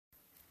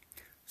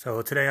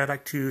So today I'd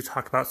like to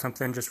talk about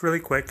something just really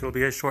quick. It'll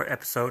be a short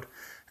episode.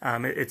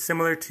 It's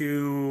similar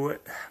to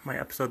my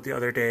episode the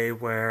other day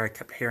where I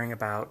kept hearing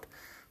about,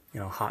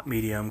 hot,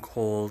 medium,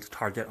 cold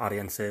target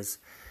audiences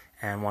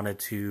and wanted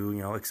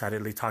to,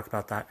 excitedly talk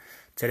about that.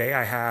 Today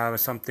I have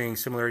something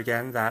similar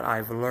again that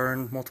I've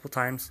learned multiple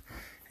times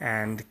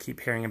and keep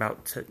hearing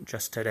about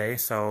just today.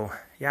 So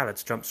yeah,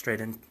 let's jump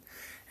straight in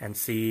and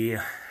see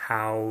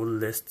how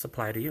lists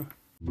apply to you.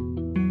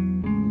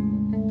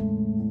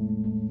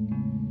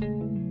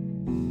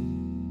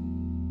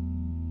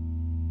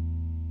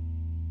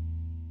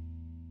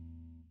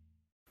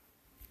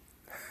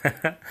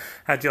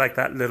 How'd you like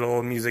that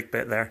little music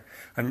bit there?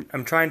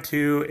 I'm trying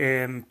to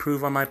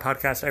improve on my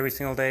podcast every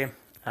single day.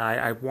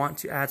 I want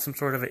to add some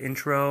sort of an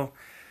intro,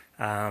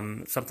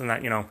 something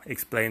that,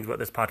 explains what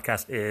this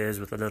podcast is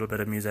with a little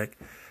bit of music.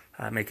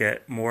 Make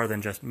it more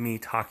than just me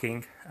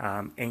talking.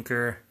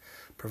 Anchor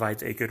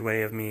provides a good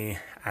way of me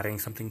adding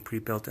something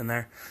pre-built in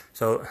there.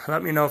 So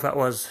let me know if that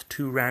was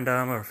too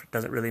random or if it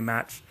doesn't really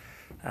match.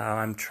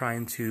 I'm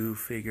trying to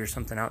figure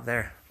something out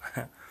there.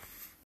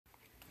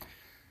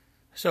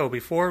 So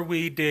before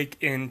we dig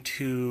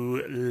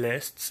into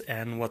lists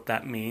and what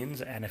that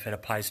means and if it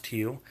applies to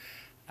you,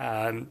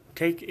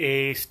 take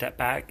a step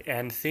back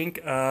and think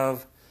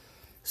of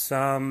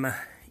some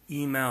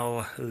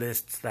email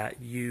lists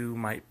that you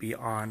might be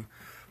on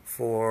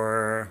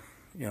for,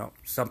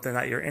 something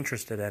that you're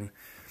interested in.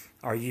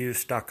 Are you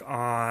stuck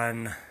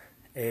on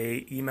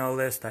a email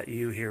list that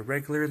you hear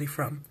regularly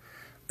from?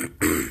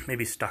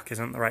 Maybe stuck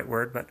isn't the right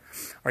word, but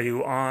are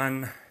you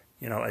on,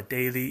 a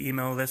daily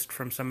email list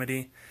from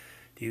somebody?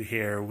 Do you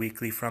hear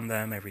weekly from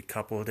them, every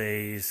couple of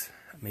days,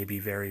 maybe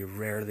very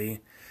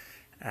rarely?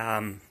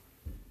 And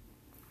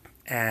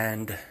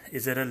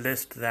is it a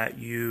list that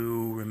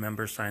you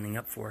remember signing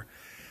up for?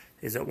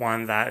 Is it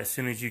one that as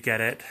soon as you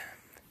get it,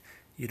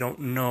 you don't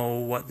know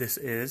what this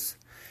is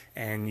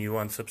and you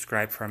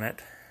unsubscribe from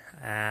it,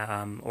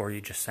 or you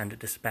just send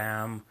it to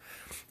spam,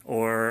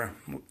 or,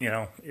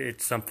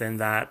 it's something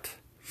that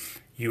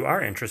you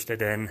are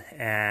interested in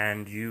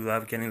and you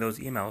love getting those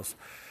emails?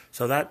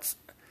 So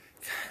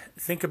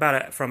think about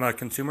it from a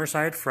consumer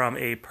side, from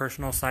a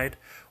personal side.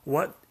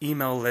 What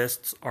email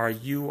lists are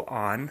you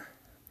on,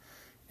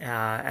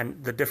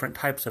 and the different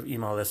types of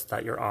email lists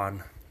that you're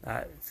on?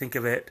 Think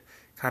of it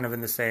kind of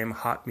in the same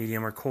hot,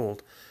 medium, or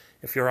cold.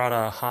 If you're on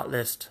a hot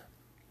list,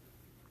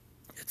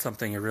 it's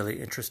something you're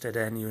really interested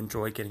in. You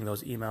enjoy getting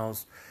those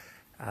emails.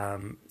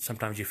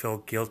 Sometimes you feel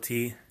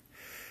guilty.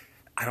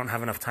 I don't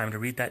have enough time to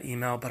read that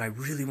email, but I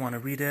really want to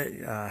read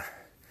it.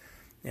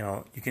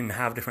 You can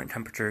have different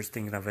temperatures,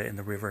 thinking of it in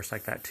the reverse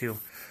like that too.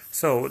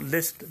 So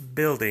list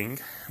building,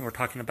 we're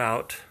talking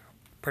about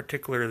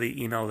particularly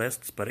email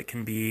lists, but it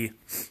can be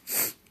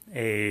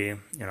a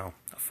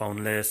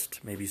phone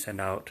list, maybe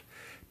send out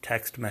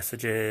text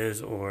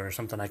messages or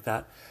something like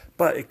that.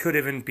 But it could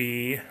even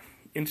be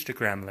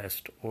Instagram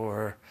list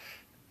or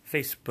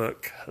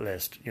Facebook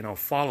list,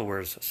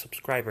 followers,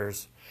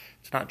 subscribers.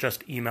 It's not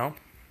just email.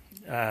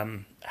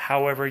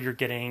 However you're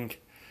getting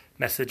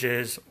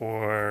messages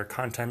or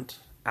content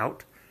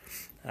out,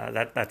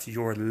 that's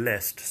your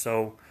list.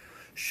 So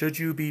should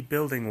you be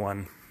building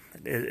one?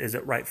 Is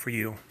it right for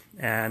you?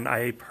 And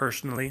I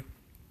personally,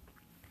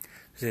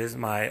 this is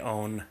my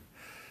own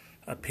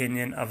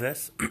opinion of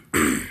this,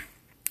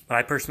 but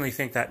I personally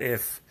think that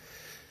if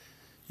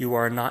you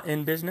are not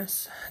in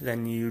business,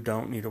 then you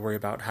don't need to worry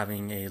about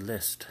having a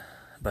list.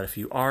 But if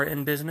you are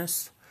in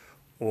business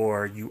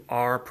or you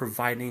are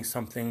providing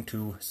something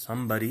to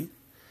somebody,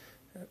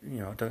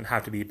 it doesn't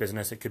have to be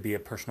business. It could be a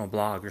personal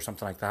blog or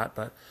something like that.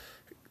 But,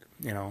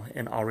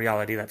 in all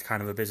reality, that's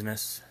kind of a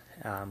business.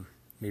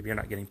 Maybe you're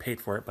not getting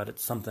paid for it, but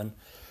it's something.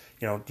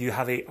 Do you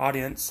have an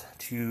audience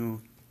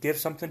to give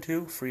something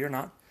to, free or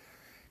not?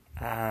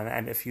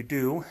 And if you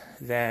do,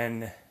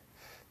 then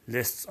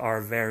lists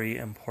are very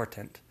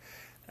important.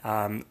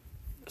 So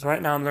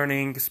right now I'm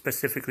learning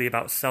specifically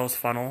about sales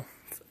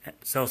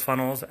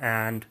funnels,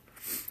 and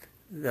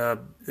the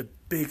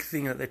big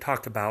thing that they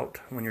talk about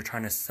when you're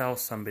trying to sell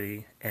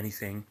somebody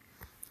anything,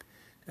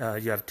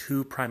 you have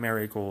two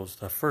primary goals.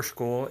 The first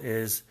goal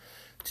is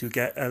to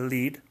get a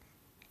lead.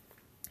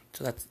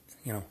 So that's,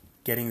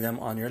 getting them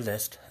on your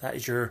list. That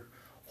is your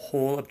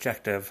whole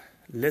objective.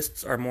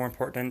 Lists are more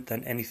important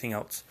than anything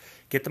else.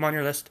 Get them on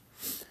your list.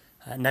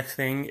 Next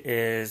thing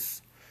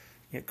is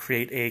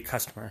create a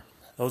customer.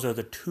 Those are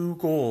the two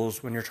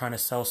goals when you're trying to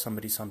sell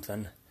somebody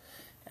something.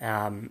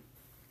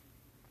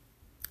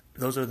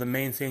 Those are the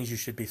main things you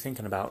should be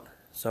thinking about.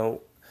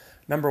 So,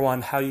 number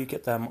one, how you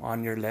get them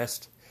on your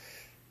list.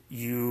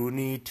 You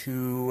need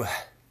to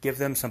give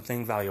them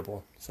something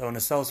valuable. So in a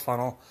sales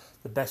funnel,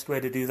 the best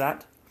way to do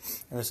that,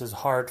 and this is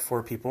hard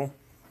for people,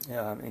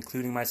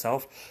 including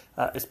myself,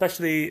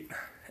 especially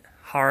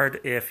hard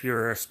if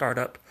you're a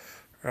startup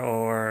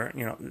or,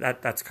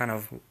 that's kind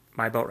of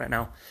my boat right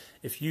now.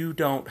 If you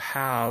don't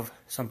have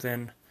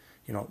something,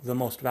 the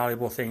most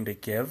valuable thing to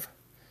give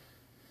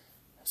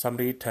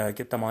somebody to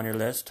get them on your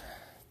list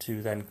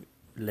to then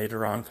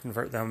later on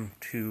convert them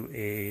to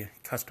a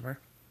customer,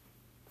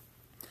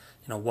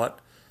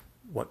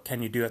 what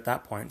can you do at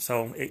that point?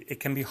 So it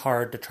can be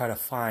hard to try to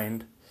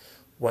find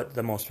what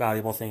the most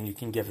valuable thing you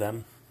can give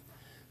them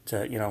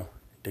to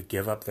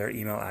give up their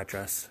email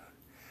address.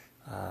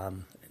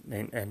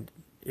 And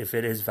if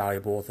it is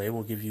valuable, they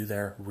will give you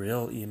their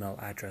real email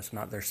address,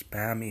 not their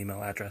spam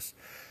email address.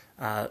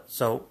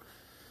 So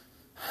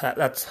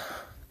that's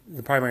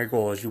the primary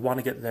goal, is you want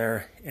to get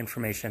their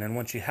information. And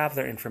once you have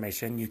their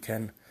information, you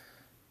can,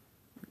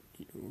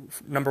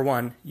 number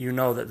one, you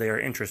know that they are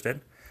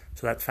interested.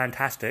 So that's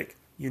fantastic.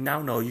 You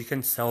now know you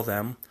can sell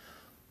them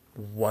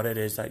what it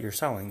is that you're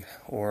selling,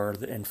 or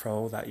the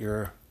info that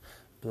you're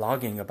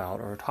blogging about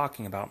or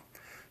talking about.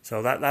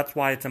 So that's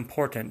why it's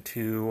important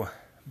to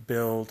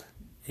build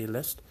a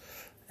list.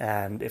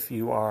 And if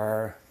you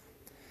are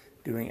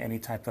doing any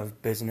type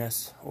of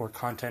business or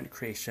content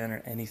creation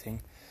or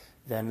anything,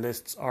 then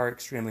lists are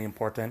extremely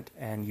important,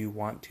 and you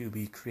want to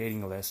be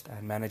creating a list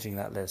and managing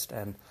that list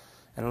and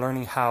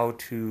learning how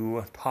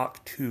to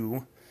talk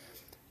to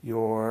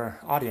your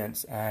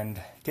audience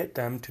and get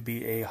them to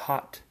be a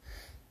hot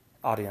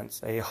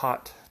audience, a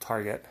hot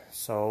target,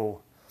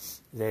 so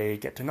they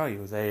get to know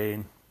you.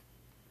 They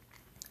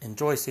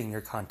enjoy seeing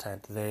your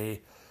content. They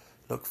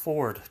look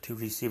forward to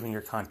receiving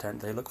your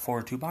content. They look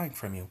forward to buying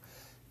from you.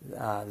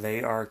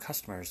 They are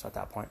customers at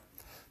that point.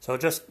 So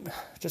just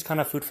kind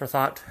of food for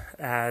thought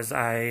as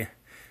I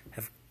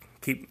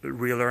keep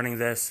relearning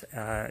this,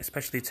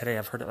 especially today.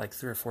 I've heard it like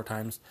 3 or 4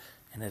 times,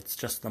 and it's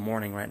just the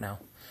morning right now.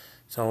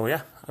 So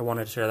yeah, I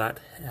wanted to share that.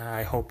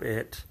 I hope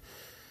it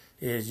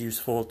is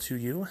useful to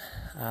you.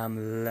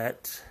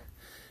 Let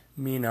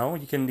me know.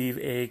 You can leave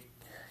a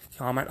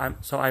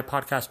comment. So I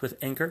podcast with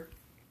Anchor.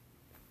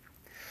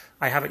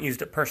 I haven't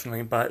used it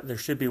personally, but there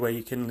should be a way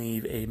you can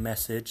leave a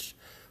message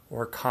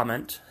or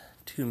comment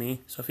to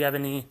me. So if you have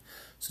any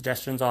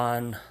suggestions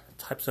on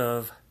types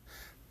of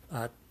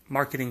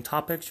marketing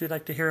topics you'd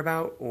like to hear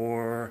about,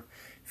 or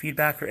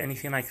feedback or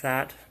anything like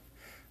that,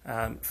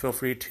 feel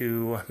free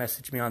to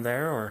message me on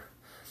there. Or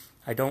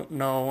I don't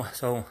know.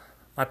 So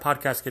my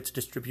podcast gets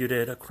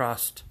distributed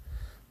across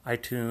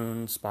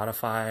iTunes,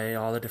 Spotify,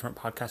 all the different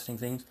podcasting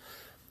things.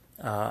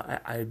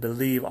 I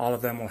believe all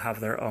of them will have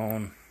their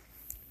own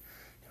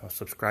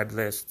subscribe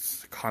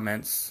lists,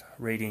 comments,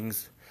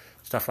 ratings,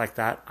 stuff like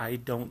that. I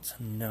don't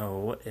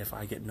know if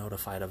I get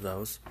notified of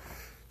those.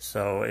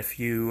 So if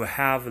you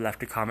have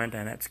left a comment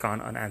and it's gone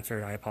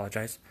unanswered, I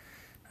apologize.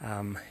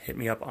 Hit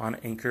me up on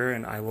Anchor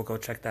and I will go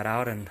check that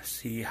out and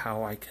see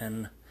how I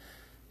can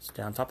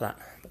stay on top of that.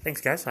 But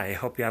thanks, guys. I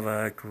hope you have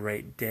a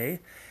great day,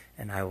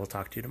 and I will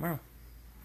talk to you tomorrow.